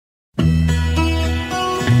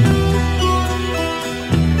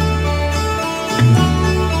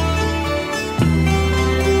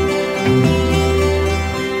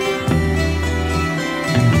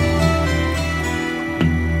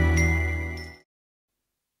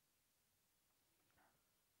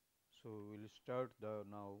So, we will start the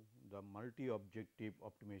multi-objective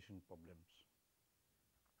optimization problems.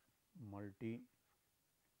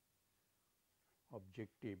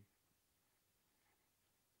 Multi-objective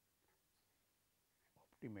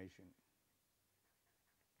optimization.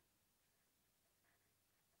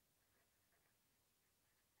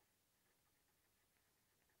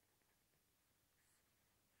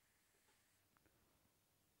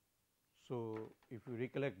 So, if you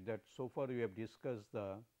recollect that so far we have discussed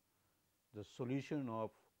the solution of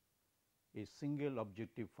a single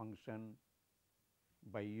objective function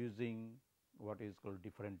by using what is called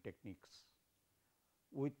different techniques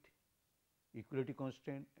with equality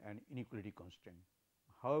constant and inequality constant.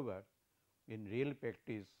 However, in real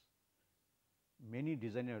practice many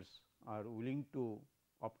designers are willing to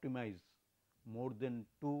optimize more than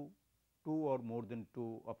two or more than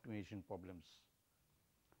two optimization problems.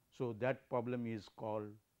 So, that problem is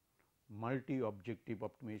called multi-objective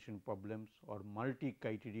optimization problems or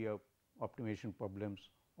multi-criteria optimization problems,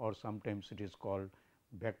 or sometimes it is called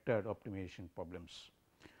vector optimization problems.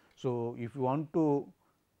 So, if you want to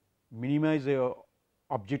minimize a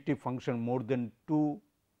objective function more than two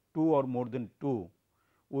or more than 2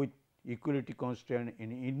 with equality constant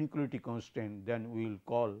and inequality constant, then we will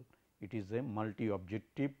call it is a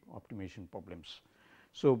multi-objective optimization problems.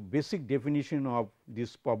 So, basic definition of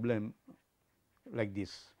this problem like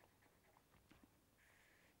this.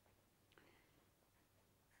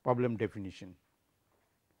 Problem definition: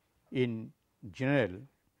 in general,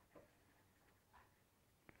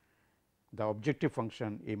 the objective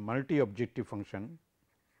function, a multi-objective function,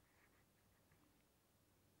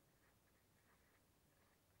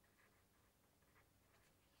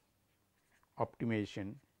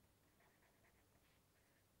 optimization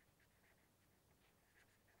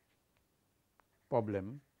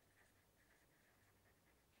problem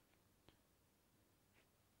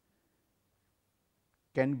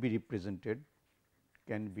can be represented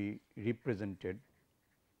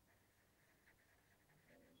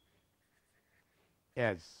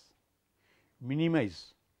as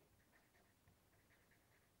minimize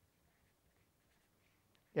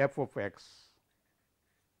f of x.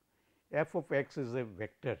 F of x is a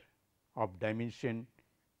vector of dimension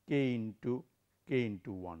k into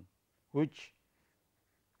 1, which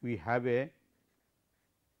we have a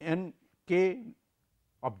n k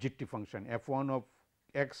objective function f 1 of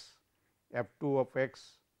x, f 2 of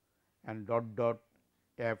x and dot dot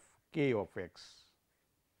f k of x,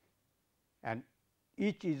 and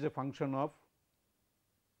each is a function of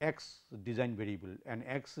x design variable, and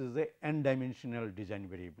x is a n dimensional design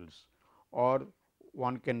variables, or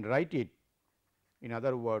one can write it in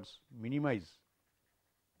other words minimize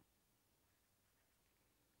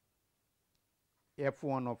f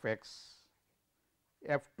 1 of x,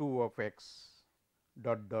 f 2 of x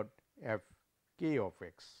dot dot f k of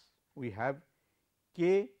x. We have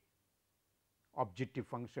k objective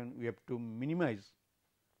function, we have to minimize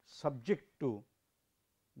subject to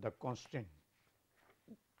the constant.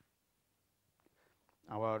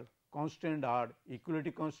 Our constant are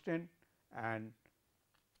equality constant and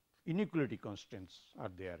inequality constants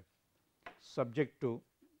are there, subject to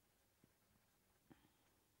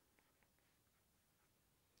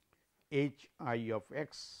h I of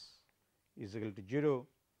x is equal to 0,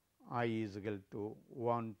 I is equal to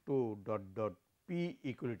 1 2 dot dot p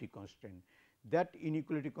equality constant. That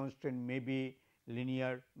inequality constant may be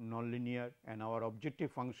linear, nonlinear, and our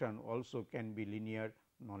objective function also can be linear,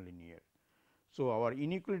 nonlinear. So, our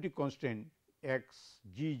inequality constant x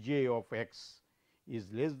g j of x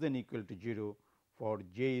is less than equal to 0 for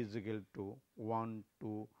j is equal to 1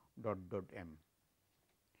 2 dot dot m,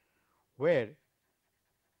 where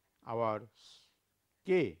our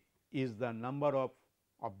k is the number of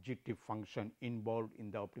objective function involved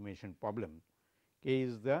in the optimization problem. K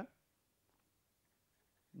is the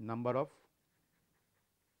number of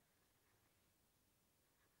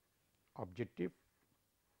objective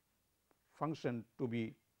function to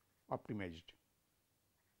be optimized.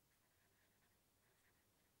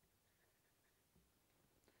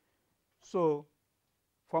 So,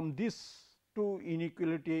 from this two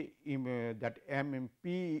inequality that m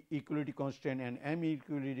p equality constant and m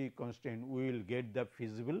equality constant, we will get the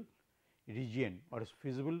feasible region or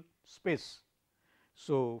feasible space.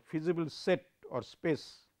 So, feasible set or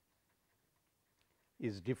space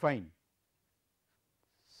is defined,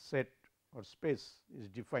 set or space is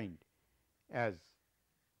defined as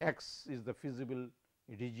x is the feasible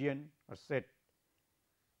region or set,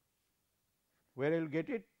 where I will get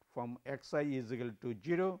it from x I is equal to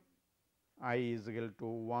 0, I is equal to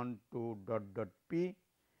 1 2 dot dot p,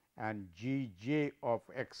 and g j of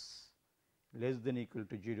x less than equal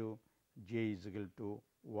to 0 j is equal to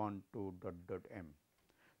 1 2 dot dot m.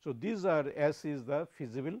 So, these are S is the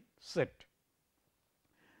feasible set.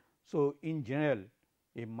 So, in general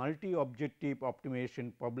a multi objective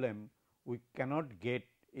optimization problem, we cannot get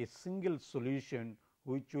a single solution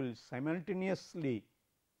which will simultaneously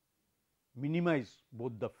minimize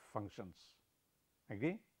both the functions.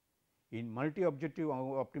 Agree? In multi objective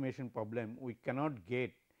optimization problem, we cannot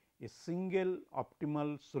get a single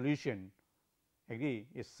optimal solution, agree,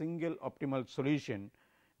 a single optimal solution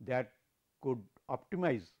that could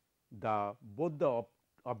optimize the both the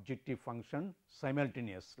objective function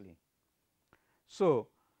simultaneously. So,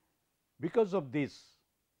 because of this,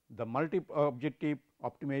 the multi objective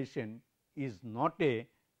optimization is not to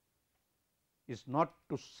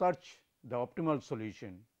search the optimal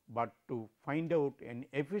solution, but to find out an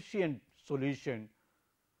efficient solution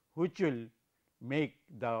which will make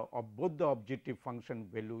the both the objective function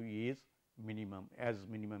value is minimum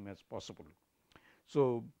as possible.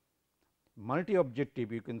 So, multi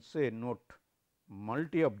objective, you can say note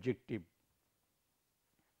multi objective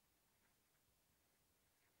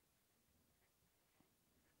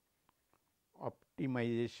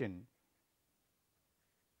optimization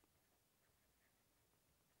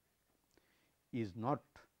is not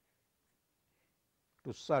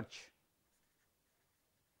to search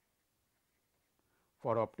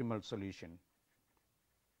for optimal solution,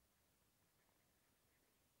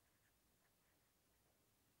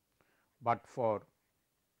 but for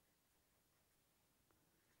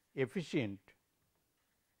efficient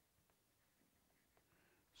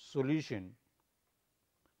solution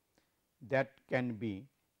that can be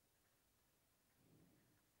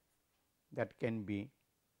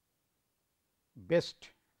best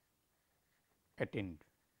attained,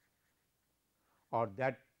 or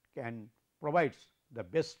that can provides the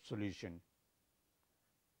best solution,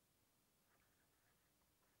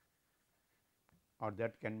 or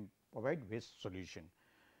that can provide best solution.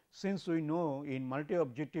 Since we know in multi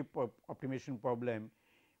objective optimization problem,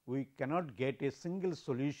 we cannot get a single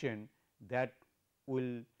solution that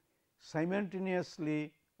will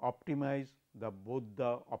simultaneously optimize the both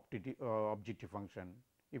the objective function.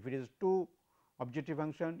 If it is two objective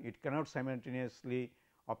function, it cannot simultaneously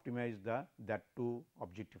optimize the that two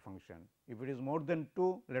objective function. If it is more than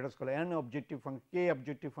two, let us call n objective function, k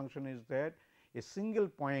objective function is there, a single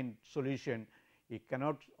point solution it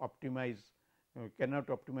cannot optimize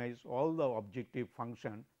all the objective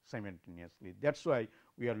function simultaneously. That is why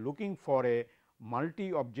we are looking for a multi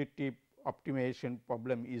objective optimization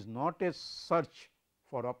problem is not a search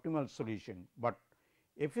for optimal solution, but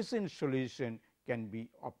efficient solution can be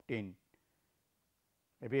obtained.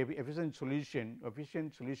 Efficient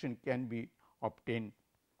solution can be obtained,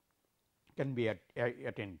 can be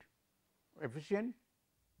attained. Efficient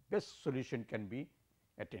best solution can be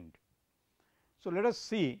attained. So, let us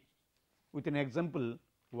see with an example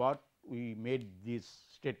what we made this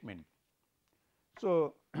statement.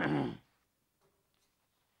 So,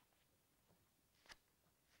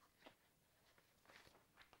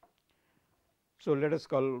 so let us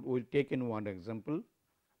call, we will take in one example.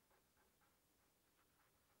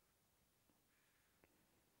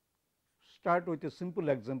 Start with a simple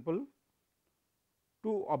example,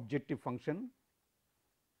 two objective function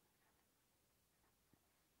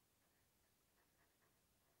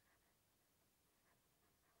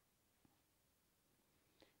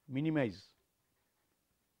minimize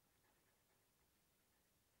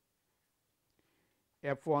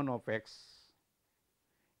f1 of x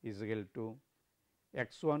is equal to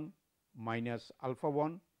x1 minus alpha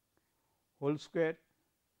 1 whole square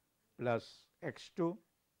plus x2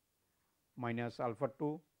 minus alpha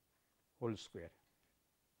 2 whole square.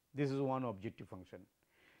 This is one objective function.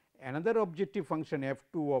 Another objective function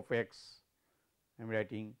f2 of x, I am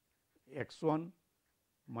writing x1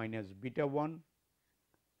 minus beta 1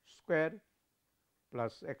 square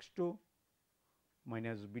plus x2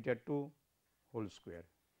 minus beta 2 whole square.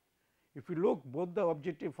 If you look, both the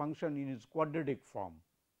objective function in its quadratic form,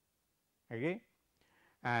 okay,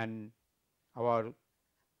 and our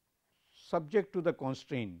subject to the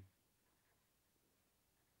constraint,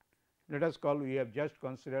 let us call, we have just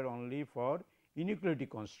considered only for inequality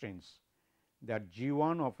constraints, that g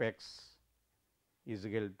 1 of x is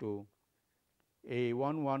equal to a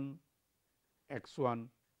 1 1 x 1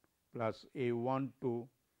 plus a 1 2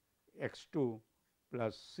 x 2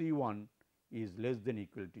 plus c 1 is less than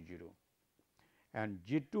equal to 0, and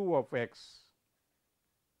g 2 of x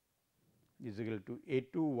is equal to a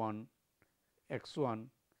 2 1 x 1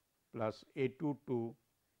 plus a 2 2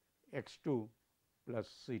 x 2 plus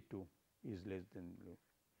c 2 is less than 0.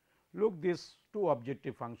 Look, this two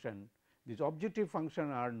objective function, these objective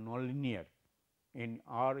function are nonlinear in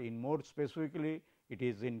more specifically it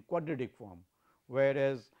is in quadratic form,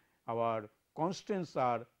 whereas our constants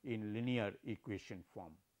are in linear equation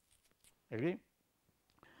form. Agree?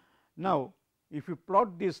 Now, if you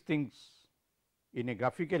plot these things in a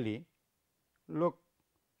graphically, look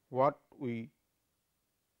what we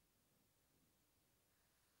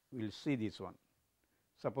will see this one.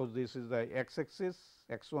 Suppose this is the x axis,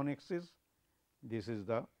 x 1 axis, this is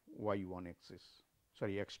the y 1 axis,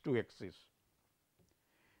 sorry x 2 axis.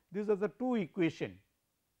 These are the two equation,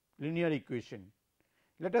 linear equation.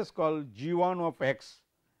 Let us call g 1 of x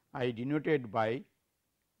I denoted by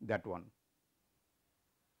that one.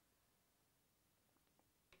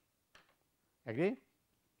 Agree?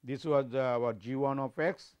 This was our g 1 of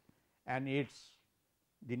x and its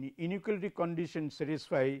the inequality condition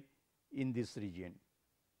satisfy in this region,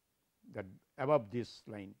 that above this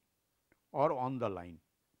line or on the line,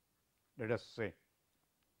 let us say.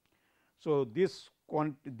 So, this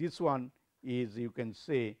one is, you can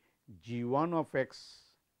say g 1 of x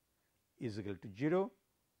is equal to 0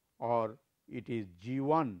 or it is g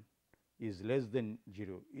 1 is less than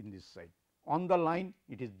 0 in this side. On the line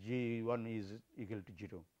it is g 1 is equal to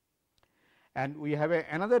 0, and we have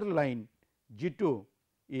another line g 2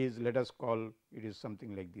 is, let us call it is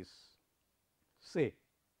something like this, say,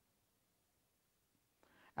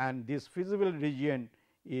 and this feasible region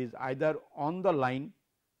is either on the line,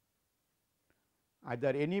 either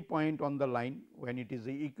any point on the line when it is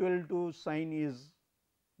equal to sign is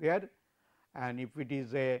there, and if it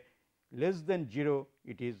is a less than 0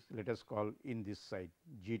 it is, let us call in this side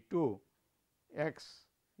g 2 x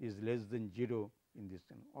is less than 0 in this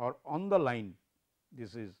thing, or on the line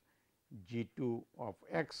this is g 2 of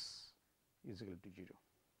x is equal to 0.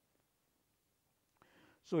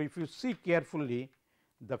 So, if you see carefully,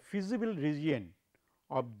 the feasible region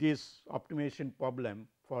of this optimization problem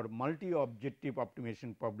for multi objective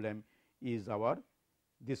optimization problem is our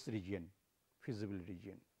this region, feasible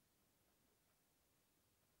region.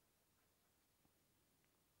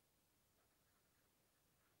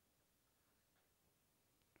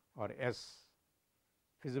 Or S,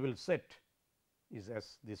 feasible set is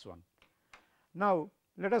S, this one. Now,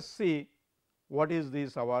 let us see what is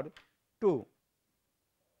this our two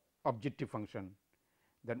objective function.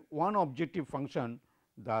 Then one objective function,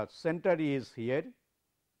 the center is here,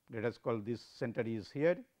 let us call this center is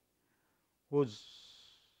here, whose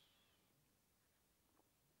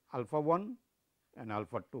alpha 1 and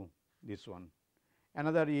alpha 2, this one.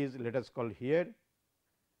 Another is, let us call here,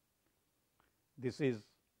 this is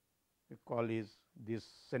call is, this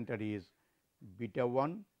center is beta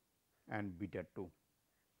 1 and beta 2.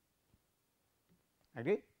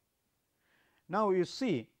 Agree? Now, you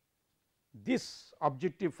see this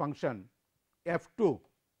objective function f 2,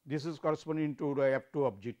 this is corresponding to the f 2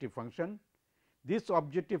 objective function. This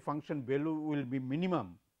objective function value will be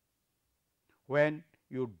minimum when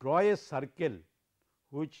you draw a circle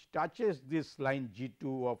which touches this line g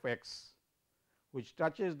 2 of x, which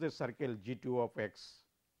touches the circle g 2 of x.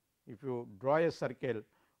 If you draw a circle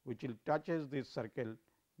which will touches this circle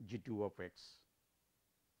g 2 of x,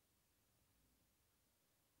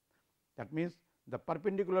 that means the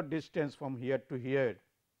perpendicular distance from here to here,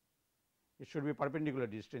 it should be perpendicular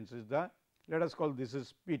distance is the, let us call this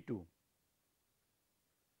is P 2.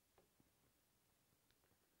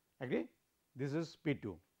 Agree? This is P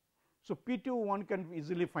 2. So, P 2 one can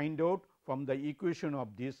easily find out from the equation of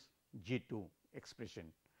this G 2 expression.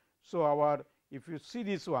 So, our if you see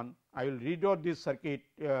this one, I will redraw this circuit,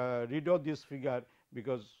 redraw this figure,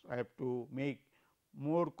 because I have to make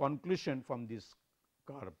more conclusion from this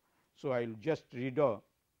curve. So, I will just redraw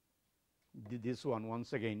this one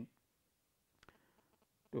once again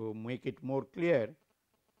to make it more clear.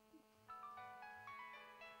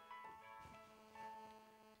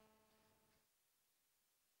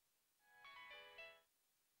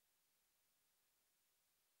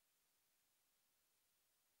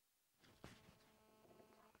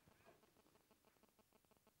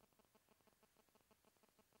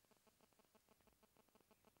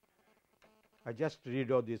 I just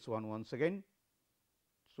redraw this one once again.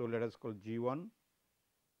 So, let us call G 1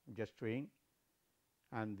 just showing,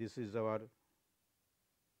 and this is our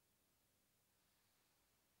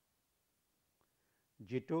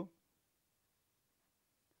G 2,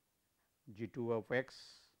 G 2 of x,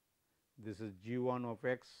 this is G 1 of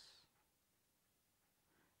x,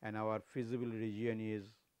 and our feasible region is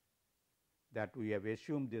that we have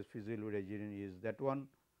assumed this feasible region is that one.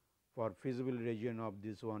 For feasible region of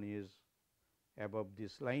this one is above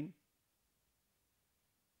this line.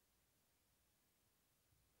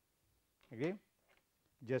 Okay.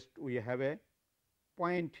 just we have a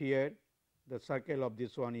point here, the circle of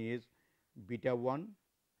this one is beta 1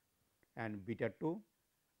 and beta 2,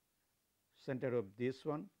 center of this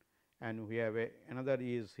one, and we have another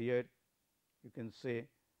is here, you can say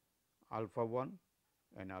alpha 1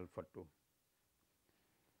 and alpha 2.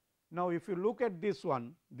 Now, if you look at this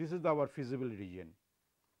one, this is our feasible region.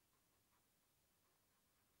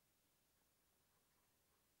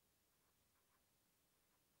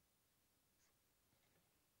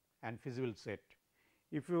 And feasible set.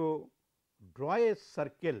 If you draw a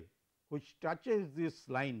circle which touches this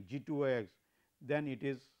line G 2 x, then it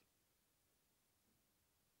is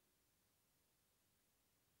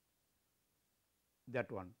that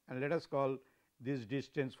one, and let us call this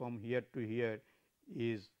distance from here to here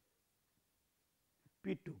is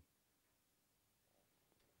P 2.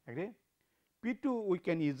 Okay. P 2 we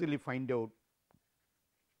can easily find out,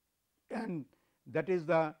 and that is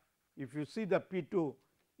the, if you see the P 2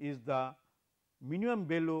 is the minimum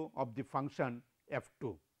value of the function f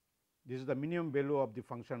 2. This is the minimum value of the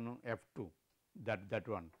function f 2, that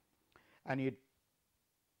one, and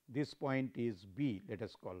this point is B, let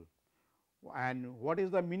us call. And what is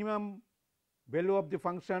the minimum value of the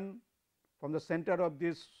function from the center of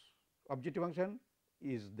this objective function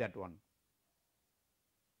is that one.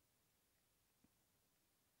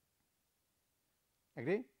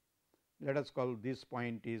 Agree? Let us call this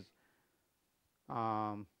point is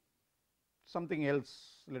something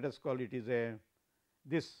else, let us call it is a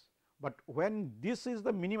this, but when this is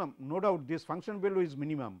the minimum, no doubt this function value is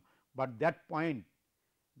minimum, but that point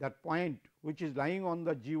which is lying on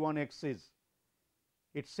the G 1 axis,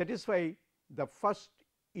 it satisfy the first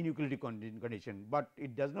inequality condition, but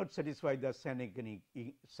it does not satisfy the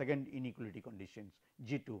second inequality conditions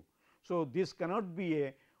G 2. So, this cannot be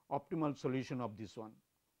a optimal solution of this one.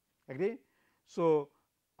 Agree? So,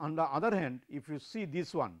 on the other hand, if you see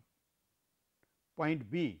this one point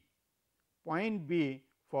B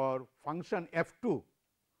for function f 2,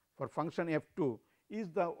 is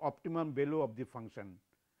the optimum value of the function,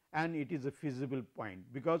 and it is a feasible point,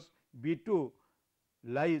 because B 2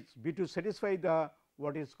 satisfy the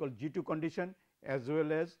what is called G 2 condition as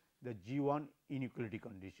well as the G 1 inequality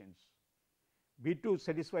conditions. B 2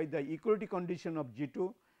 satisfy the equality condition of G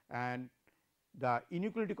 2 and the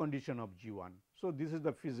inequality condition of G 1. So, this is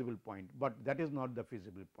the feasible point, but that is not the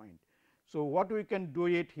feasible point. So, what we can do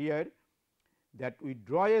it here, that we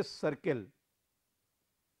draw a circle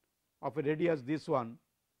of a radius this one.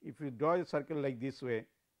 If you draw a circle like this way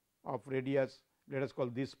of radius, let us call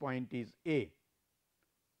this point is A.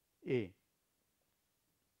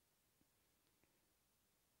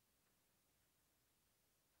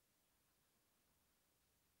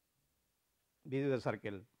 This is a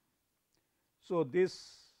circle. So,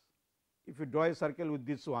 this, if you draw a circle with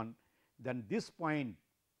this one, then this point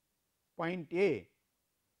A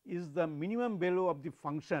is the minimum value of the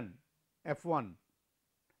function f 1,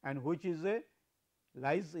 and which is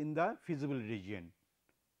lies in the feasible region,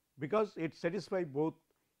 because it satisfies both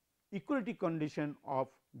equality condition of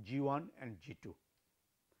G 1 and G 2.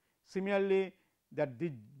 Similarly, that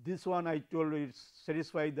this one I told you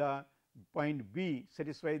satisfy the point B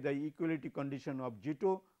satisfy the equality condition of G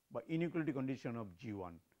 2 by inequality condition of G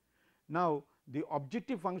 1. Now, the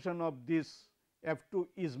objective function of this f 2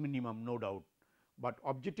 is minimum, no doubt, but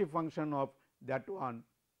objective function of that one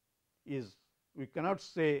is, we cannot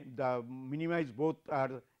say the minimize both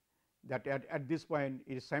are that at this point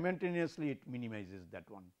it simultaneously it minimizes that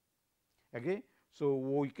one. Okay. So,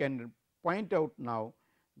 we can point out now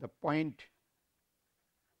the point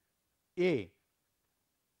A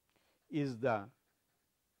is the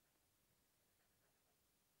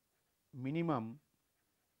minimum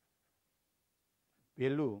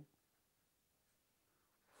value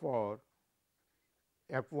for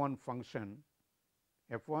f 1 function,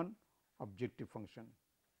 f 1 objective function.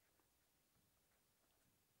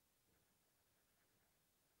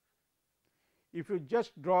 If you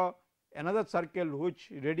just draw another circle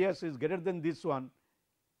which radius is greater than this one,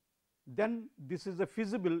 then this is a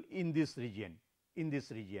feasible in this region,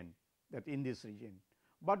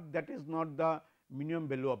 but that is not the minimum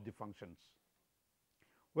value of the functions.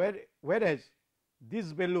 Whereas this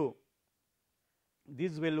value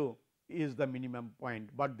is the minimum point,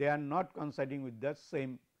 but they are not coinciding with the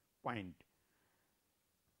same point.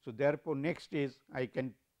 So, therefore, next is I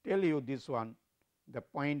can tell you this one, the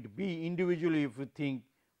point B individually, if you think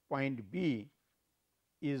point B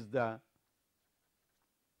is the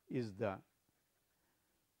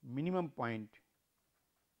minimum point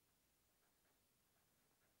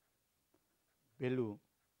value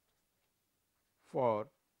for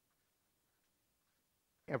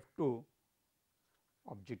f 2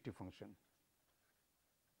 objective function.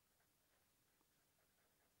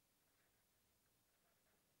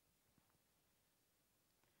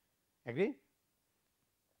 Agree?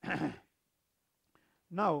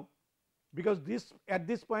 Now, because this at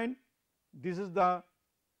this point this is the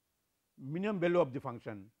minimum value of the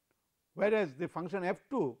function, whereas the function f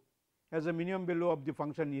 2 has a minimum value of the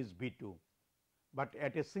function is v 2, but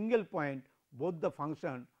at a single point both the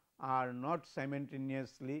function are not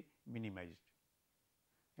simultaneously minimized.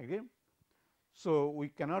 Okay. So, we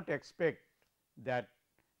cannot expect that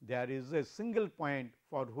there is a single point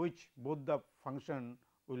for which both the function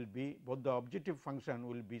will be both the objective function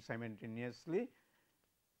will be simultaneously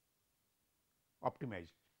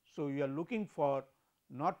optimized. So, we are looking for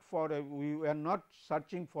not for a we are not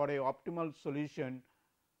searching for a optimal solution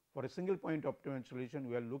for a single point optimal solution,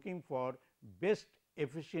 we are looking for best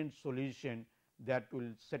efficient solution that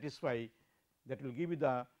will satisfy that will give you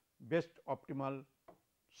the best optimal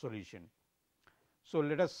solution. So,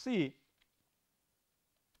 let us see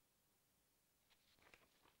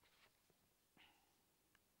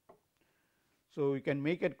so we can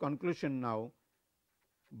make a conclusion now,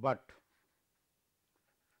 but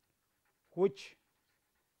which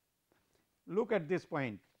look at this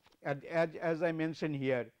point as I mentioned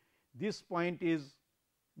here, this point is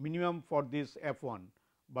minimum for this f 1,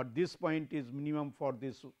 but this point is minimum for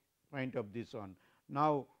this point of this one.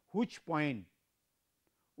 Now, which point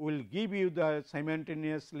will give you the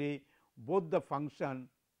simultaneously both the function,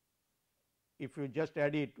 if you just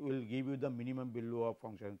add it will give you the minimum value of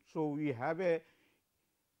function. So, we have a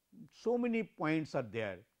so many points are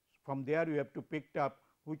there, from there we have to pick up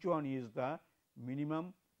which one is the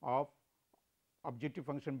minimum of objective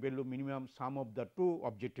function value minimum sum of the two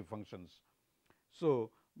objective functions. So,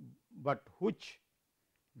 but which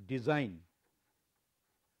design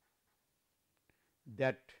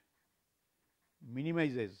that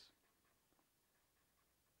minimizes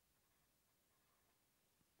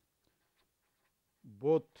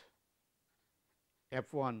both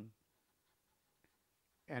f 1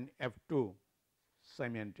 and f 2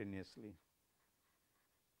 simultaneously.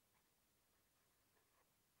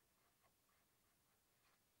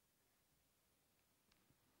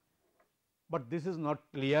 But this is not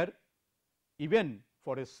clear even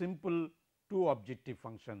for a simple two objective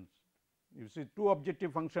functions. You see two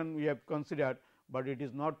objective function we have considered, but it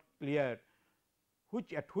is not clear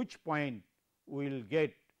which at which point we will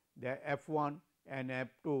get the f 1 and f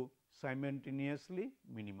 2 simultaneously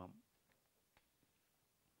minimum.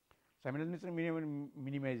 Simultaneously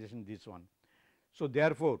minimization this one. So,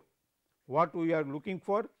 therefore, what we are looking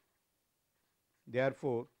for?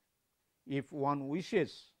 Therefore, if one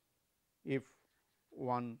wishes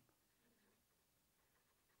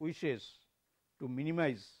to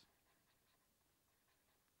minimize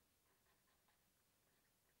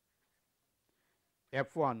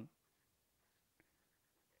f 1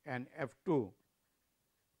 and f 2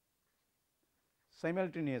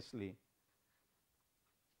 simultaneously,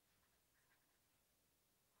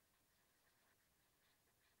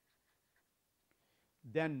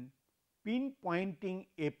 then pinpointing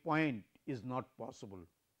a point is not possible.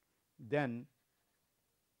 Then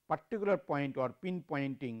particular point or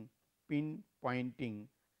pinpointing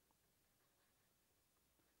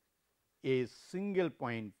a single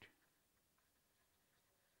point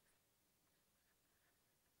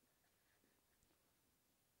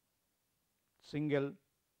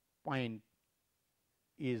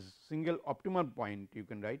is single optimum point, you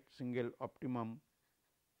can write single optimum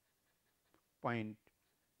point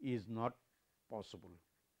is not possible.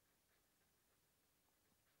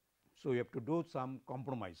 So, you have to do some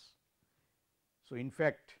compromise. So, in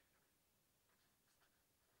fact,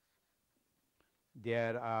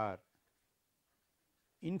 there are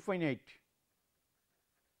infinite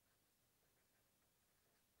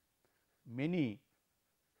many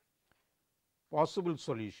possible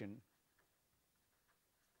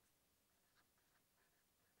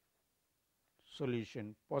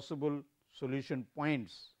possible solution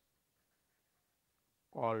points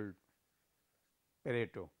called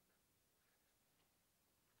Pareto,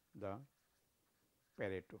 the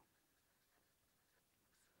Pareto.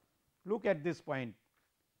 Look at this point.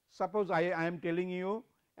 Suppose I am telling you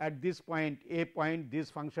at this point a point this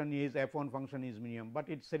function is f 1 function is minimum, but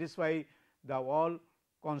it satisfy the all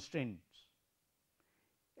constraints.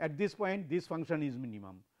 At this point this function is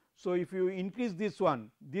minimum. So, if you increase this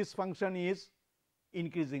one, this function is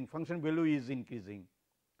increasing, function value is increasing,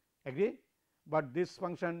 agree, but this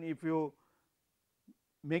function if you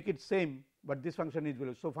make it same, but this function is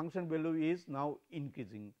value. So, function value is now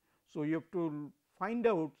increasing. So, you have to find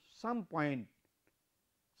out some point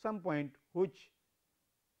which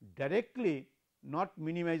directly not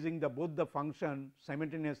minimizing the both the function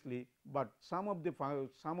simultaneously, but sum of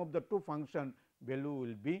the two function value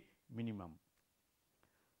will be minimum.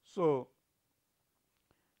 So,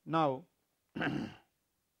 now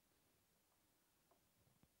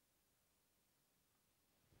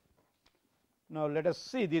now let us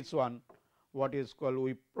see this one, what is called,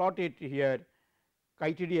 we plot it here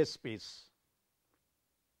criteria space.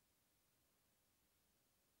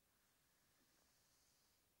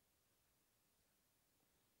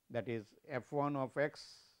 That is f1 of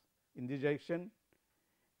x in this direction,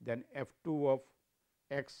 then f2 of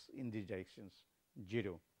x in these directions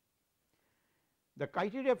 0. The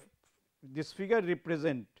criteria of this figure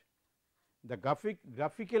represent the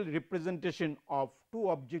graphical representation of two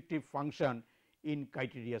objective function in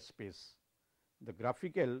criteria space. The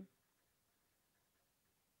graphical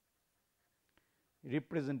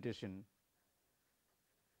representation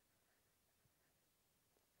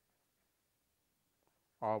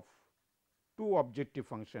of two objective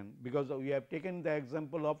function, because we have taken the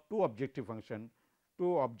example of two objective function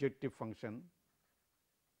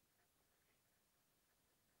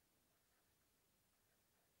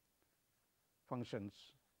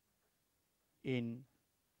functions in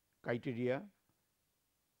criterion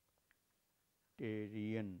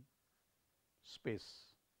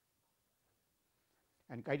space,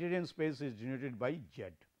 and criterion space is denoted by Z.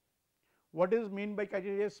 What is mean by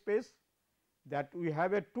criterion space? That we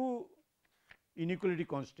have a two inequality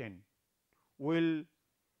constant will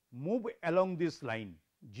move along this line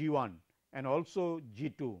G1 and also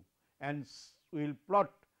G2, and we will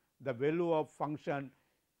plot the value of function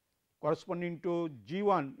corresponding to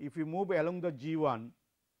G1. If we move along the G1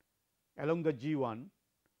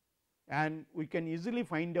 and we can easily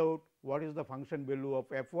find out what is the function value of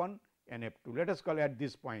f1 and f2. Let us call at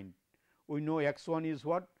this point, we know x1 is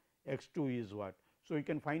what, x2 is what. So, we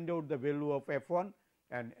can find out the value of f1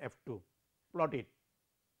 and f2, plot it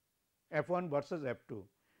f1 versus f2.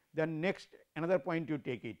 Then next another point you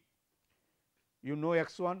take it, you know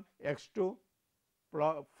x1, x2,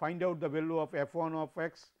 find out the value of f1 of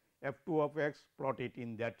x, f2 of x, plot it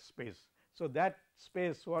in that space. So, that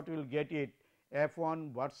space what we will get it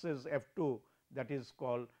f1 versus f2, that is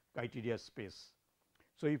called criteria space.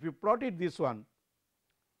 So, if you plot it this one,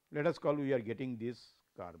 let us call we are getting this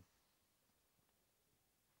curve.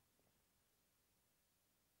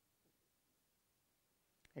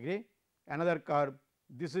 Agree? Another curve,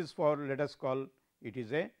 this is for, let us call it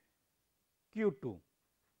is a Q2.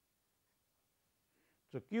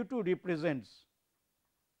 So, Q2 represents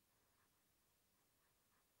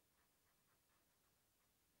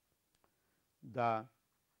the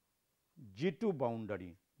G2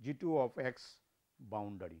 boundary, G2 of x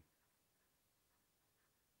boundary.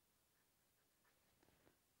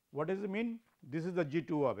 What does it mean? This is the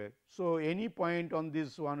G2 of it. So, any point on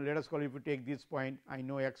this one, let us call, if you take this point, I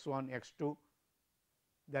know x1, x2,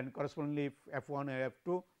 then correspondingly if f1 and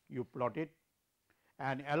f2 you plot it,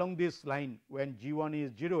 and along this line when G1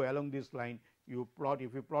 is 0, along this line you plot,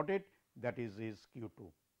 if you plot it, that is Q2.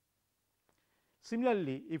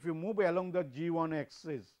 Similarly, if you move along the G1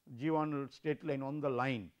 axis, G1 straight line on the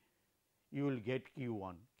line, you will get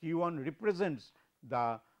Q1. Q1 represents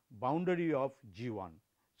the boundary of G1.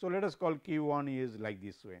 So, let us call Q1 is like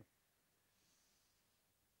this way.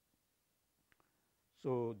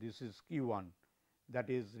 So, this is Q1, that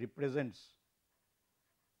is represents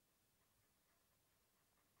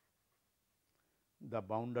the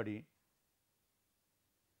boundary,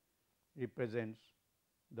 represents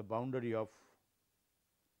the boundary of,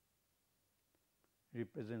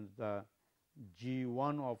 represents the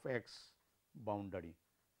G1 of x boundary.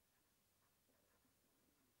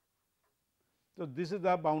 So, this is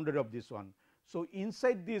the boundary of this one. So,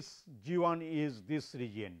 inside this G1 is this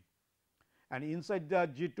region and inside the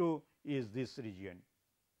G2 is this region.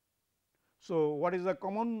 So, what is the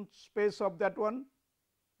common space of that one?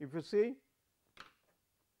 If you see,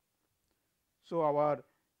 so our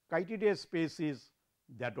criteria space is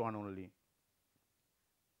that one only.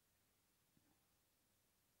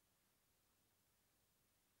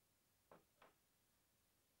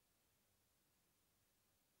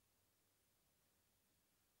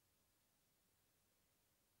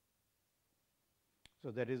 So,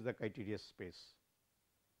 that is the criteria space.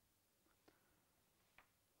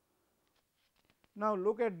 Now,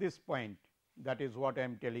 look at this point, that is what I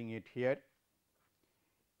am telling it here.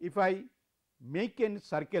 If I make a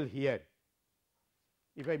circle here,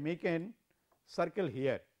 if I make a circle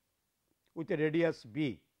here with a radius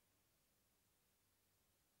b,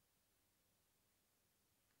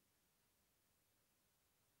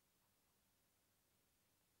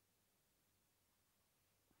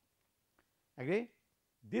 Agree?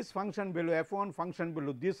 This function value f1 function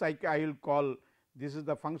value, this I will call, this is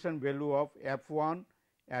the function value of f1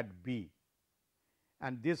 at b,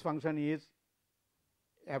 and this function is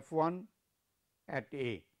f1 at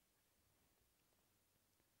a.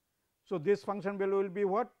 So, this function value will be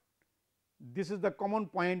what? This is the common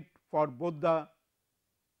point for both the,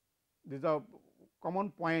 this is a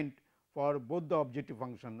common point for both the objective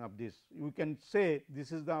function of this. You can say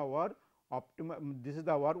this is the our optimum, this is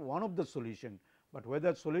the our one of the solution, but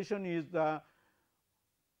whether solution is the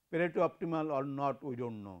Pareto optimal or not, we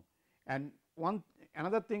do not know. And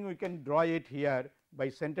another thing, we can draw it here by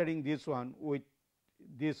centering this one with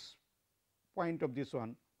this point of this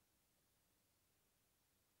one.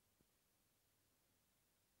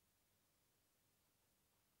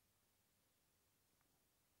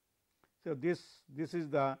 So, this is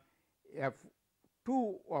the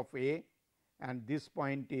f2 of A, and this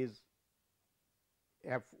point is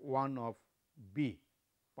f1 of B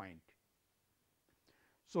point.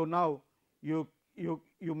 So, now you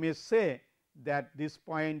may say that this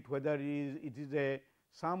point, whether it is a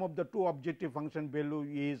sum of the two objective function value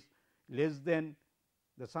is less than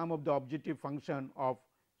the sum of the objective function of.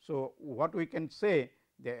 So, what we can say,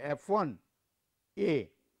 the f1 A,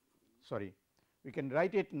 sorry, we can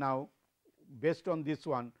write it now based on this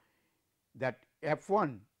one, that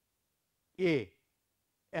f1 A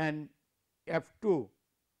and f2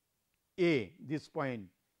 A, this point,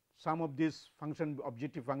 sum of this function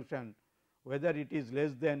objective function, whether it is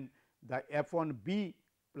less than the f1 B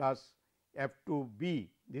plus f2 B.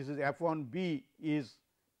 This is f1 B is,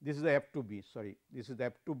 this is the f2 B, sorry, this is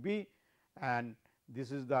the f2 B, and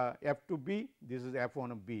this is the f2 B, this is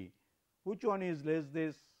f1 of B. Which one is less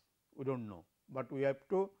this? We do not know, but we have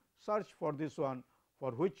to search for this one,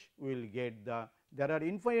 for which we will get the, there are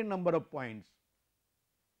infinite number of points,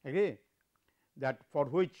 okay, that for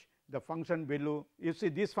which the function value, you see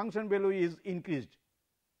this function value is increased,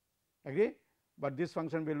 agree, but this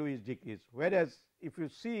function value is decreased. Whereas, if you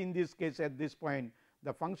see in this case at this point,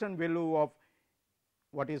 the function value of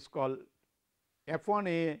what is called f1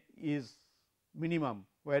 A is minimum,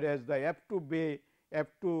 whereas the f2 B,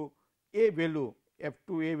 f2 A value,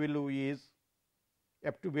 f2 A value is,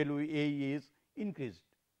 f2 value A is increased.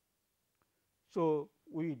 So,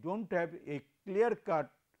 we do not have a clear cut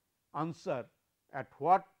answer at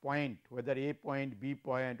what point, whether A point, B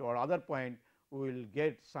point or other point, we will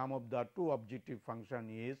get sum of the two objective function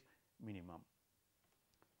is minimum.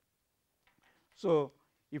 So,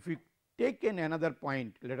 if we take another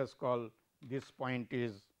point, let us call this point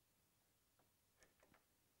is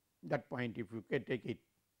that point, if you can take it,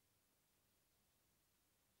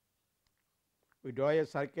 we draw a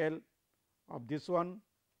circle of this one,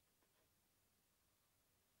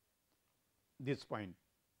 this point,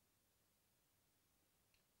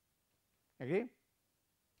 okay,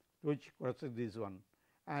 which corresponds this one,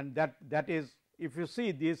 and that is, if you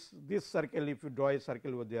see this circle, if you draw a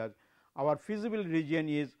circle over there, our feasible region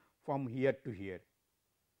is from here to here.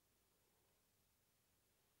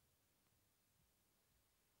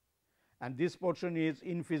 And this portion is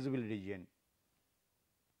infeasible region.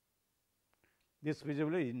 This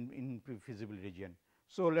feasible in infeasible region.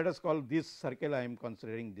 So, let us call this circle, I am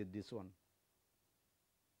considering this one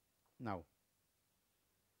now.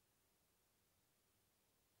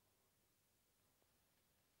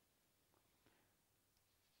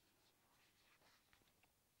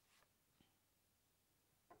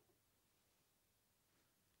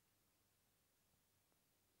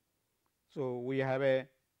 So, we have a,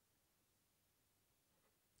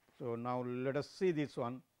 so now let us see this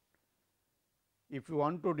one. If you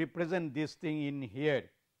want to represent this thing in here,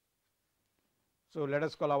 so let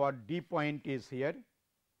us call our D point is here,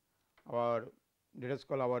 our, let us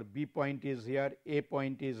call our B point is here, A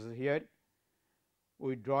point is here.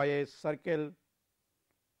 We draw a circle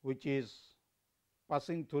which is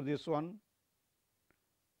passing through this one,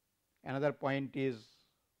 another point is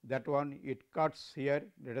that one, it cuts here,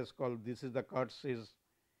 let us call this is the cuts is,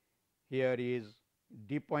 here is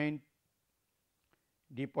D point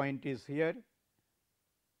is here,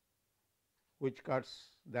 which cuts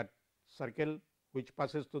that circle, which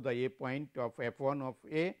passes to the A point of f1 of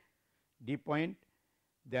A, D point,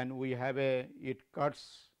 then we have a, it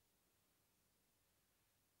cuts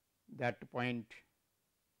that point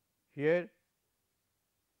here,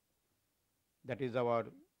 that is our,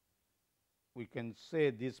 we can say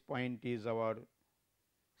this point is our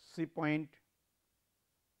C point,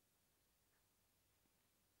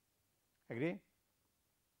 agree,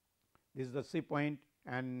 this is the C point,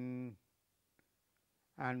 and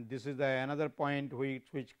this is the another point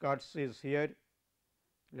which cuts is here,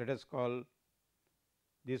 let us call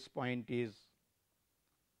this point is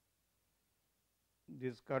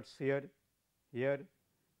this cuts here, here,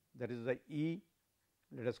 that is the E,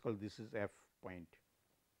 let us call this is F point.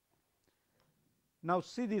 Now,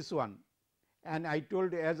 see this one, and I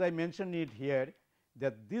told, as I mentioned it here,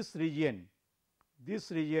 that this region is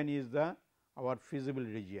the our feasible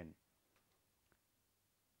region.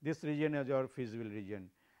 This region is our feasible region,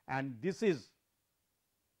 and this is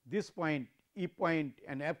this point E point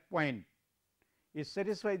and F point is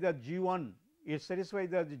satisfy the G1, it satisfy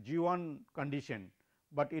the G1 condition,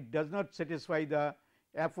 but it does not satisfy the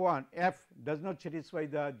F1, F does not satisfy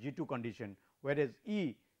the G2 condition, whereas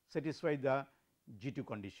E satisfy the G2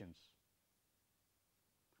 conditions.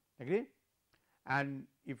 Agree? And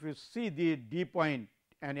if you see the D point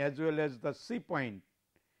and as well as the C point,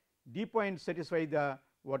 D point satisfy the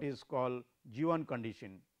what is called G1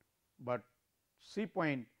 condition, but C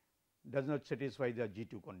point does not satisfy the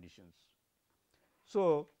G2 conditions.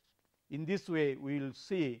 So, in this way we will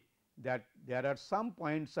see that there are some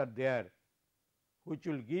points are there which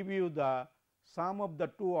will give you the sum of the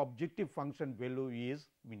two objective function value is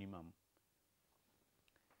minimum.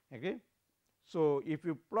 Okay. So, if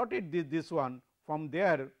you plotted this one, from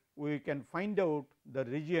there we can find out the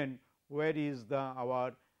region where is the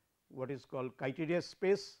our what is called criteria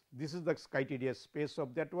space. This is the criteria space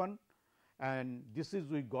of that one, and this is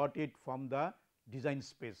we got it from the design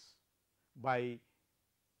space by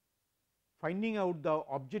finding out the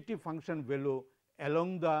objective function value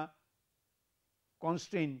along the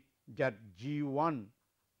constraint that G1,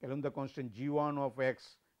 along the constraint G1 of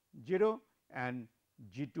x 0 and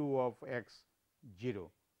G2 of x 0.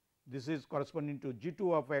 This is corresponding to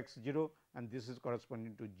G2 of x 0 and this is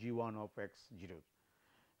corresponding to G1 of x 0.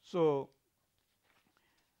 So,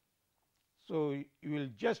 you will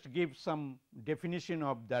just give some definition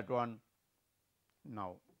of that one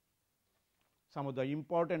now, some of the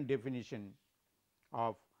important definition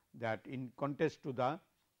of that in context to the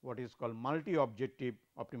what is called multi objective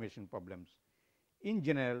optimization problems. In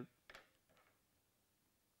general,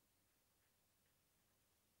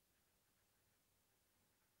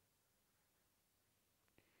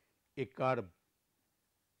 a curve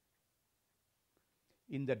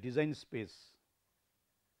in the design space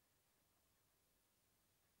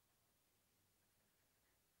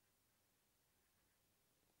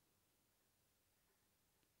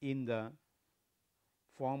in the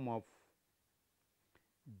form of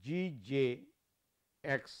G j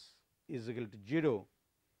x is equal to 0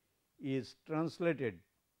 is translated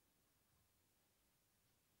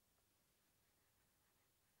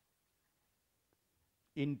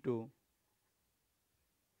into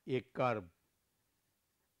a curve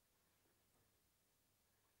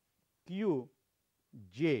Q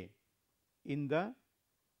j in the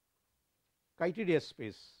criteria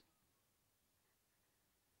space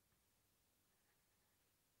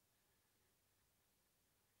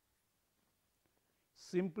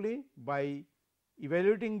simply by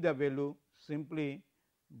evaluating the value, simply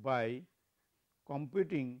by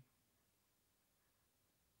computing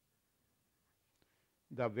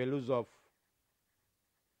the values of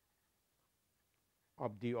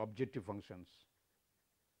the objective functions.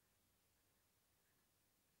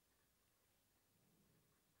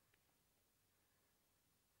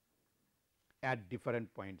 At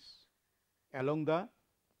different points along the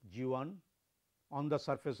G1, on the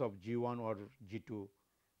surface of G1 or G2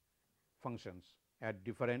 functions at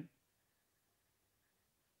different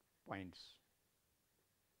points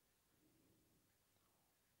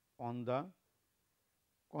on the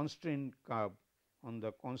constraint curve, on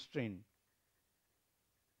the constraint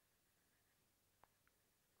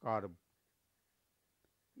curve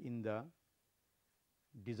in the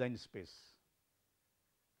design space.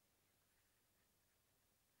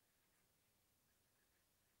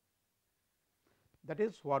 That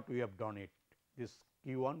is what we have done it, this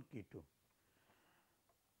Q1, Q2.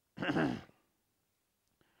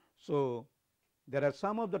 So, there are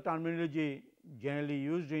some of the terminology generally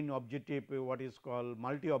used in objective what is called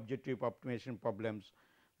multi objective optimization problems,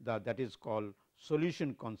 that is called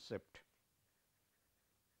solution concept.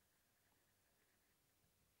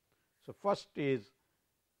 So, first is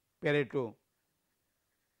Pareto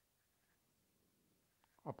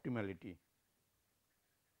optimality.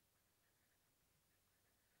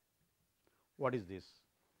 What is this?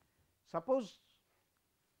 Suppose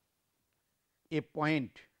a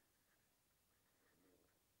point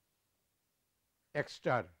x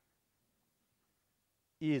star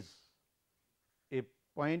is a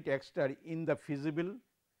point x star in the feasible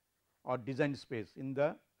or design space, in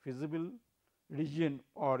the feasible region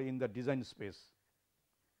or in the design space.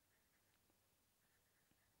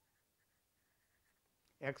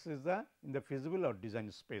 X is the in the feasible or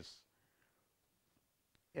design space.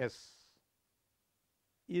 S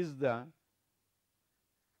is the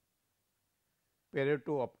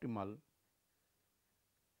Pareto optimal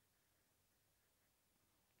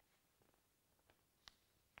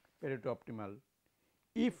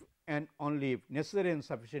if and only if necessary and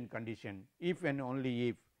sufficient condition, if and only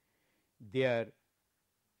if there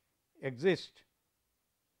exist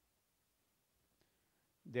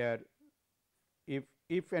there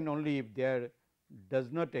if and only if there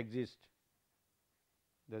does not exist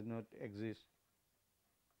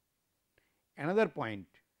another point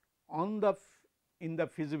on the in the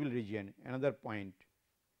feasible region, another point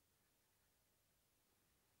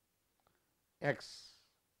x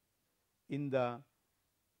in the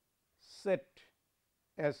set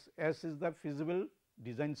S is the feasible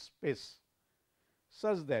design space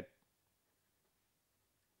such that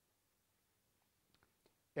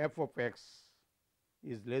f of x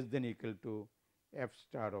is less than equal to f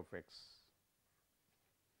star of x.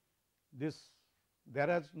 This there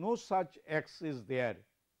is no such x is there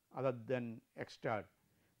other than x star,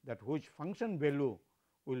 that which function value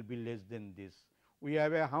will be less than this. We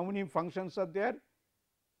have a how many functions are there?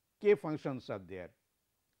 K functions are there.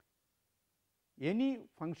 Any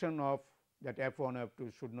function of that f 1 f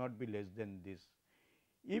 2 should not be less than this.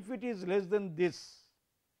 If it is less than this,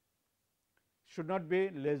 should not be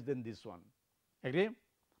less than this one. Agree?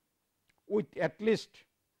 With at least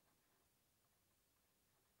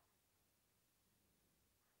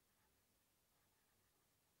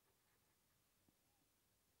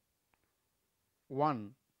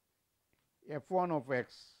one f 1 of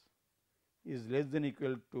x is less than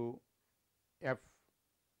equal to f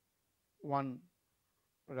 1,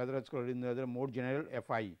 rather let us call it in the other more general f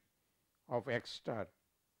I of x star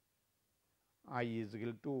I is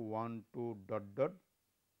equal to 1 2 dot dot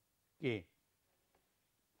k.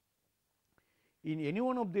 In any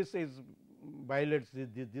one of this is violates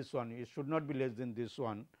this one, it should not be less than this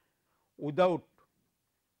one without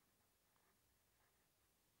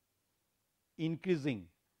increasing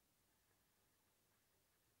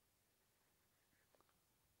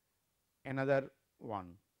another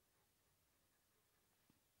one.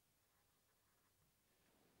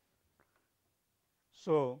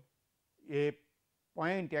 So, a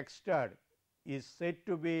point x star is said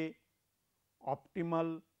to be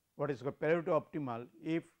optimal, what is called Pareto optimal,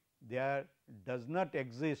 if there does not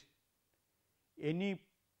exist any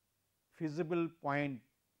feasible point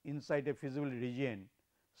inside a feasible region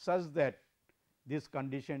such that this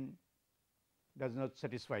condition does not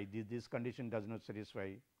satisfy, this condition does not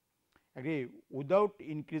satisfy, agree, without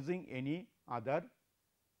increasing any other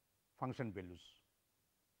function values.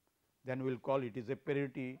 Then we will call it is a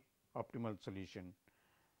parity optimal solution.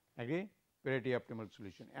 Agree? Parity optimal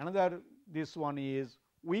solution. Another this one is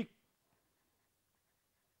weak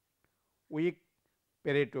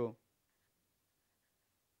Pareto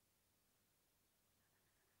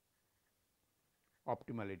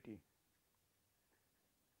optimality.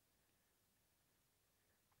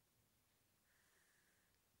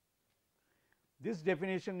 This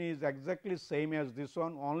definition is exactly same as this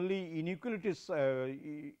one, only inequality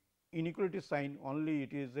sign, only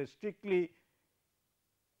it is a strictly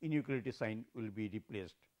inequality sign will be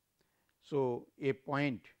replaced. So, a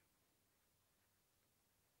point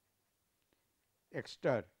x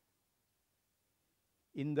star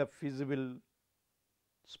in the feasible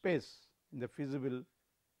space, in the feasible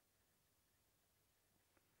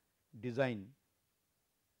design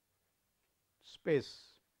space,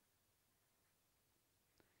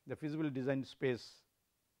 the feasible design space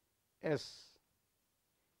S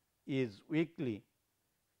is weakly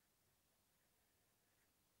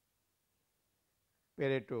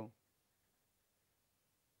Pareto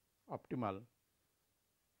optimal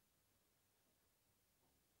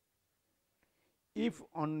if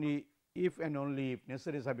only if and only if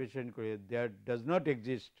necessary sufficient there does not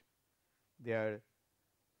exist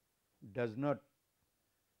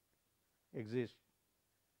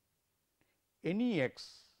any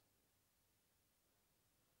x,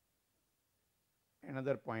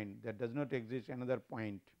 another point, that does not exist another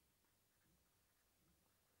point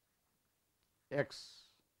x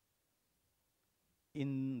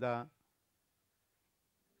in the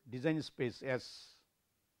design space S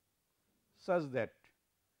such that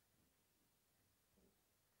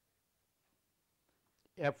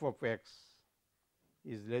f of x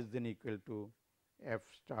is less than equal to f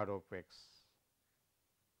star of x.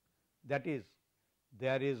 That is,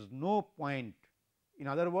 there is no point, in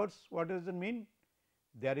other words, what does it mean?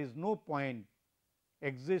 There is no point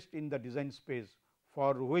exist in the design space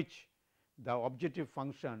for which the objective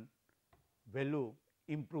function value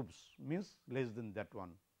improves, means less than that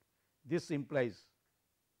one. This implies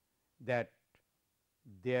that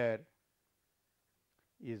there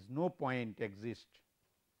is no point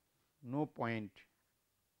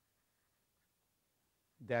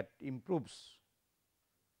that improves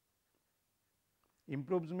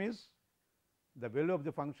means the value of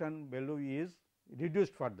the function value is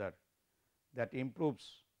reduced further, that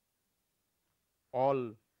improves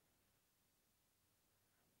all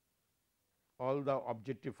the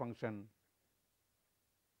objective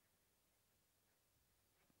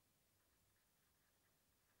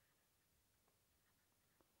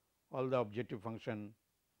function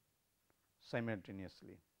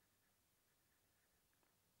simultaneously.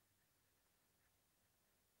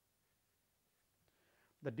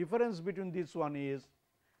 The difference between this one is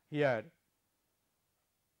here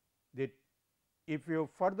that if you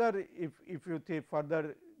further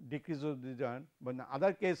further decrease of the one, but the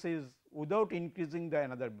other case is without increasing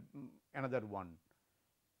the another one.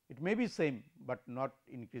 It may be same, but not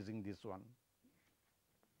increasing this one.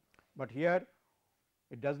 But here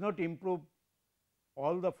it does not improve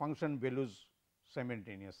all the function values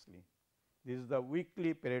simultaneously. This is the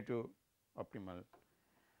weakly Pareto optimal,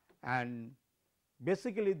 and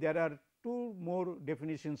basically there are two more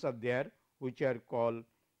definitions are there, which are called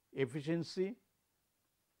efficiency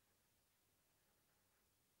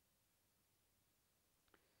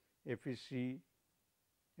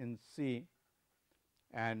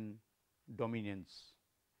and dominance.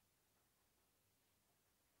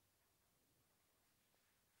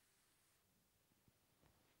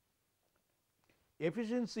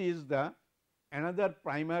 Efficiency is the another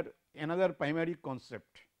primary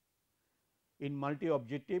concept in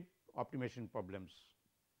multi-objective optimization problems.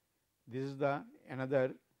 This is the another,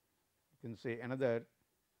 you can say, another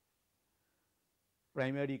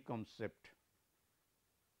primary concept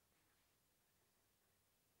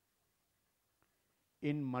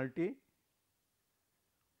in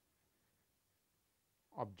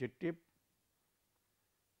multi-objective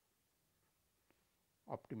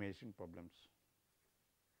optimization problems.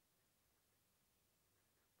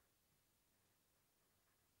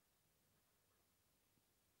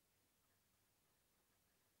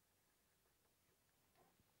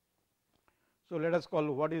 So, let us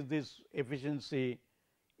call what is this efficiency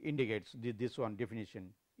indicates this one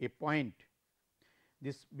definition, a point.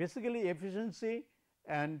 This basically efficiency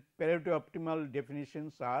and Pareto optimal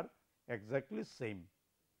definitions are exactly same.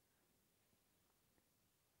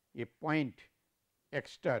 A point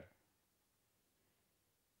x star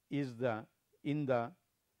is in the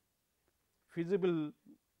feasible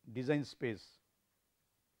design space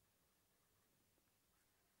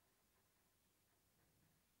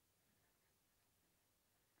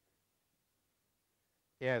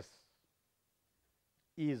S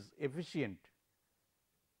is efficient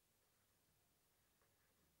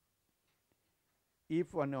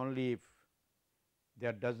if and only if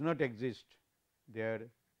there does not exist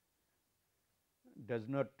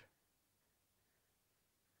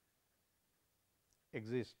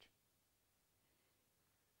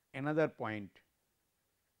another point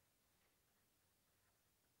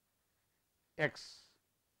x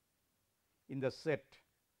in the set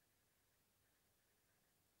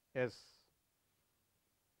S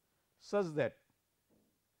such that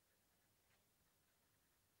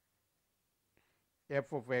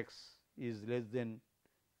f of x is less than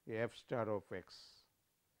f star of x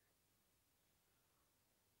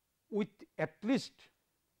with at least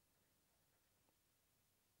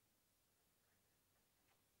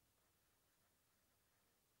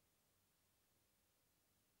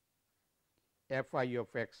f I of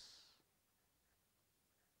x,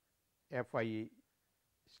 f I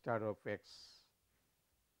star of x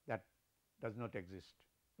that does not exist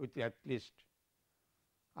with at least,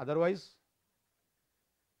 otherwise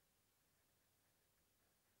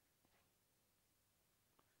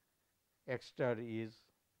x star is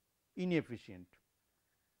inefficient.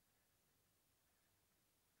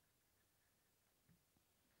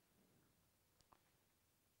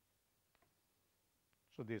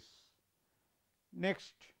 So, this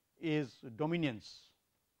next is dominance.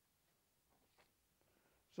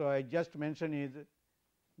 So, I just mentioned is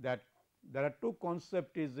that there are two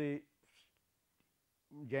concepts is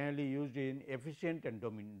generally used in efficient and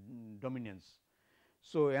dominance.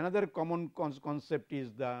 So, another common concept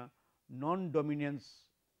is the non-dominance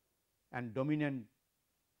and dominant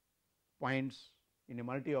points in a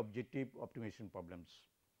multi-objective optimization problems.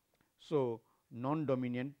 So,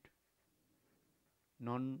 non-dominated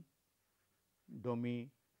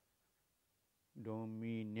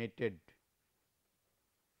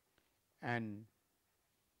and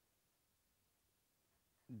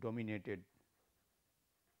dominated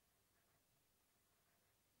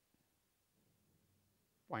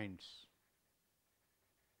points.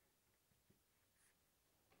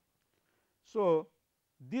 So,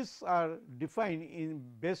 these are defined in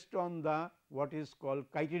based on the what is called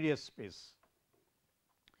criteria space.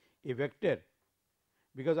 A vector,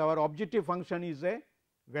 because our objective function is a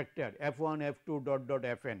vector f 1 f 2 dot dot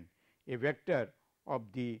f n, a vector of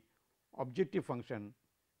the objective function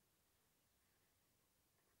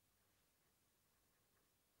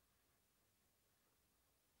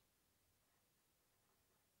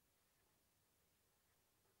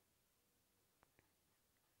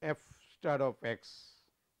f star of x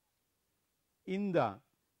in the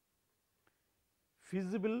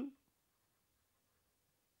feasible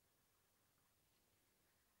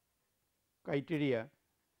criteria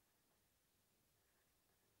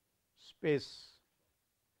space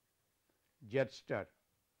z star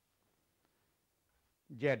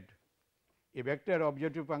z, a vector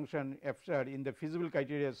objective function f star in the feasible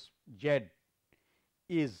criteria z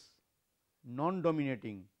is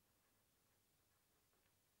non-dominating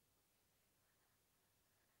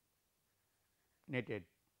netted.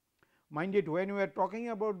 Mind it, when we are talking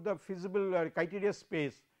about the feasible criteria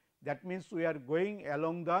space, that means we are going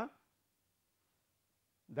along the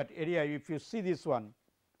that area. If you see this one,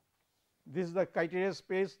 this is the criteria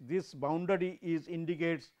space, this boundary is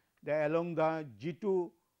indicates the along the G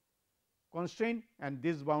 2 constraint and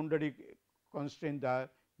this boundary constraint the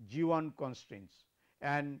G 1 constraints,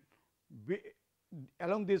 and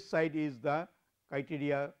along this side is the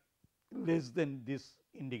criteria less than this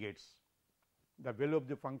indicates the value of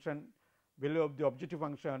the function, value of the objective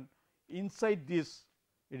function inside this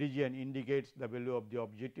region indicates the value of the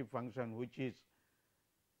objective function which is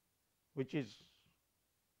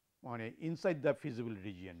on a inside the feasible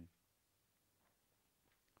region.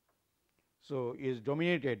 So, is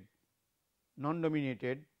dominated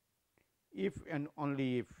non-dominated if and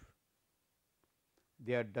only if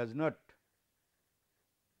there does not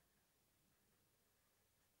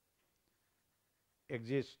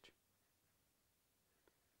exist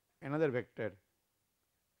another vector,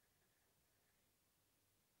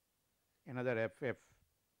 another f f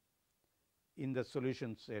in the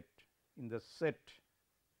solution set, in the set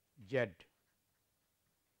Z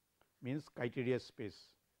means criteria space.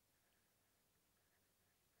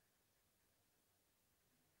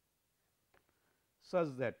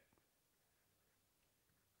 Such that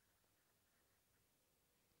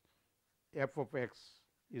f of x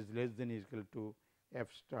is less than or equal to f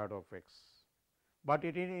star of x, but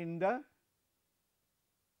it is in the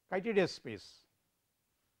criteria space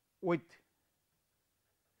with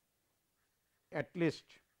at least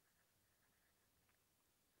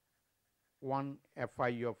one f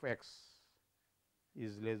I of x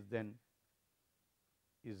is less than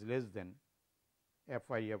f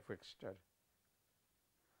I of x star,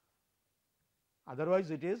 otherwise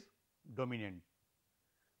it is dominant,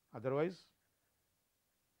 otherwise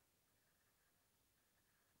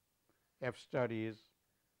f star is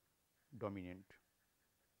dominant.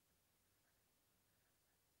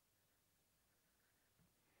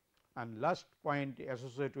 And last point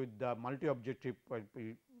associated with the multi objective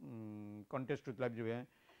contest with library,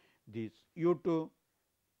 this utopia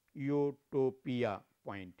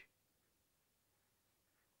point.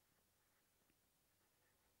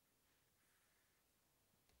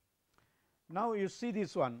 Now, you see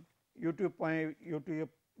this one utopia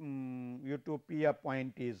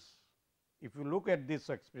point is, if you look at this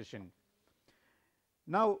expression.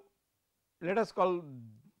 Now, let us call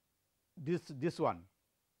this one,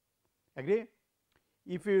 agree.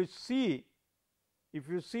 If you see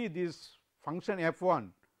this function f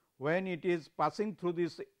 1 when it is passing through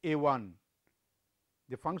this a 1,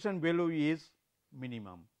 the function value is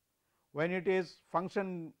minimum. When it is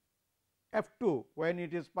function f 2 when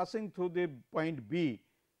it is passing through the point b,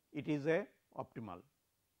 it is a optimal.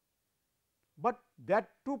 But that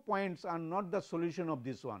 2 points are not the solution of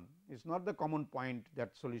this one, it is not the common point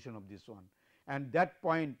that solution of this one, and that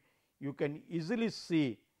point you can easily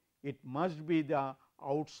see it must be the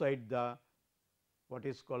outside the what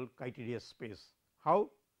is called criteria space.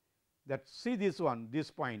 How? That see this one,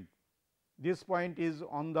 this point is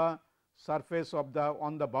on the surface of the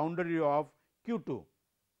on the boundary of q 2,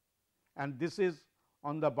 and this is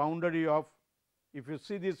on the boundary of, if you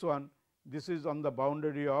see this one, this is on the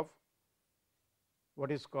boundary of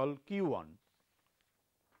what is called q 1.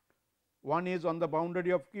 One is on the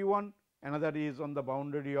boundary of q 1, another is on the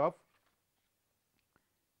boundary of,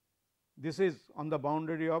 this is on the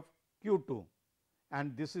boundary of q 2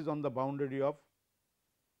 and this is on the boundary of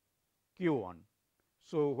q 1.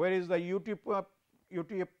 So, where is the utopia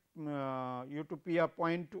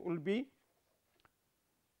point will be?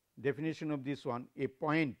 definition of this one, a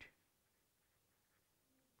point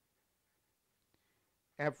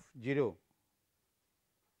f0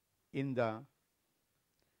 in the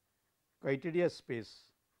criteria space,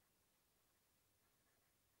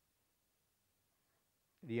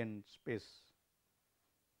 Riemann space,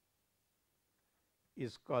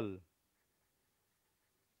 is called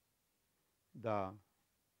the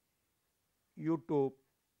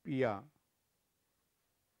utopia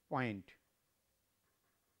point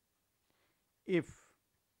if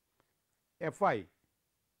fi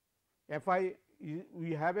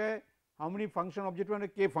we have a how many function objective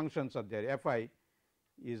and k functions are there, fi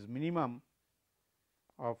is minimum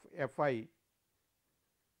of fi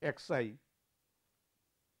xi,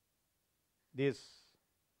 this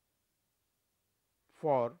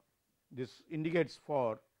indicates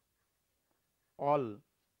for all,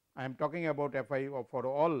 I am talking about fi or for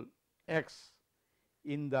all x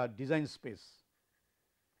in the design space.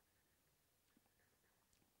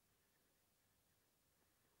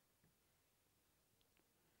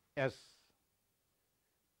 S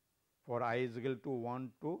for I is equal to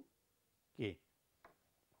 1 to k.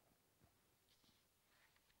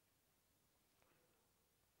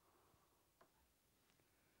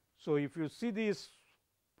 So, if you see this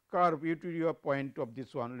curve utopia point of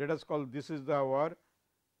this one, let us call this is our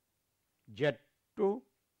Z2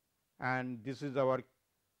 and this is our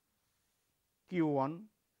Q1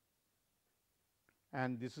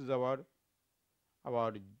 and this is our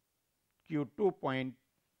Q2 point,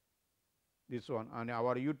 this one, and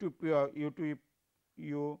our utopia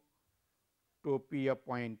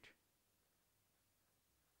point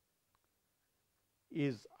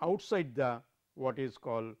is outside the what is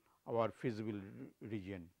called our feasible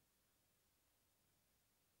region.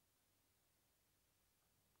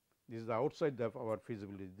 This is outside the our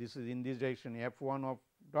feasibility. This is in this direction f1 of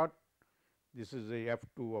dot, this is a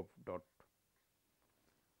f2 of dot.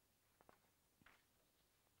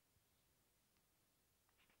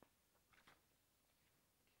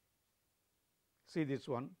 See this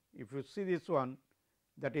one, if you see this one,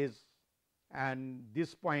 that is, and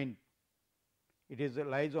this point it is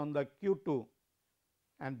lies on the Q2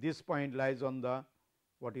 and this point lies on the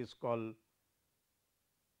what is called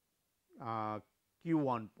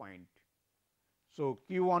Q1 point. So,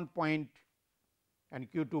 Q1 point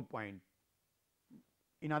and Q2 point.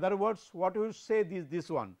 In other words, what we say this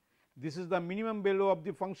one, this is the minimum value of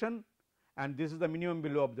the function and this is the minimum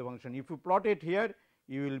value of the function. If you plot it here,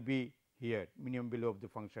 you will be here minimum value of the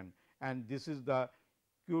function, and this is the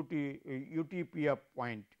utopia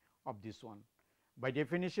point of this one. By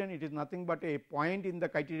definition, it is nothing but a point in the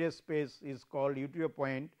criteria space is called utopia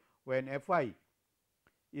point when fi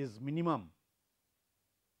is minimum.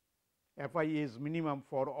 Fi is minimum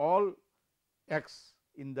for all x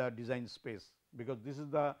in the design space, because this is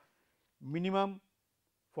the minimum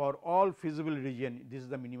for all feasible region, this is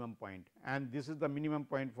the minimum point and this is the minimum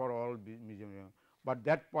point for all minimum, but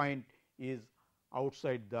that point is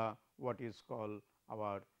outside the what is called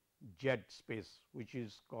our Z space, which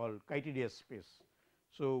is called criteria space.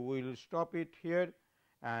 So, we will stop it here,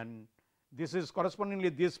 and this is correspondingly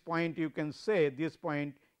this point, you can say this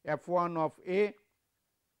point f1 of A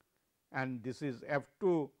and this is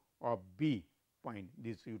f2 of B point,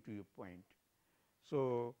 this utopia point.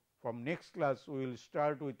 So, from next class we will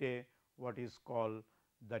start with a what is called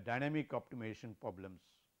the dynamic optimization problems.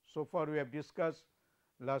 So far we have discussed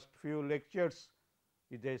last few lectures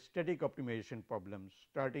with a static optimization problems,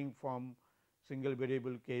 starting from single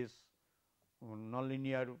variable case,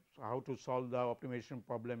 nonlinear, how to solve the optimization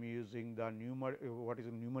problem using the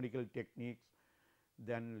numerical techniques,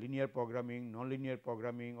 then linear programming, nonlinear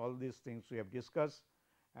programming, all these things we have discussed,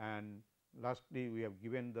 and lastly we have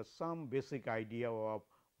given the some basic idea of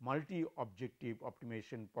multi objective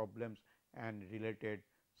optimization problems and related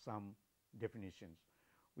some definitions.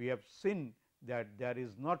 We have seen that there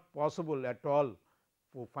is not possible at all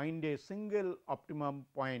to find a single optimum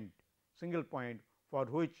point, single point for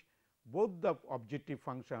which both the objective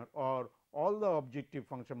function or all the objective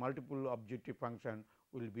function, multiple objective function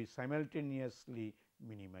will be simultaneously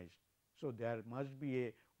minimized. So, there must be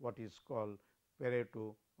a what is called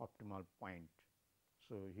Pareto optimal point.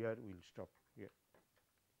 So, here we will stop here.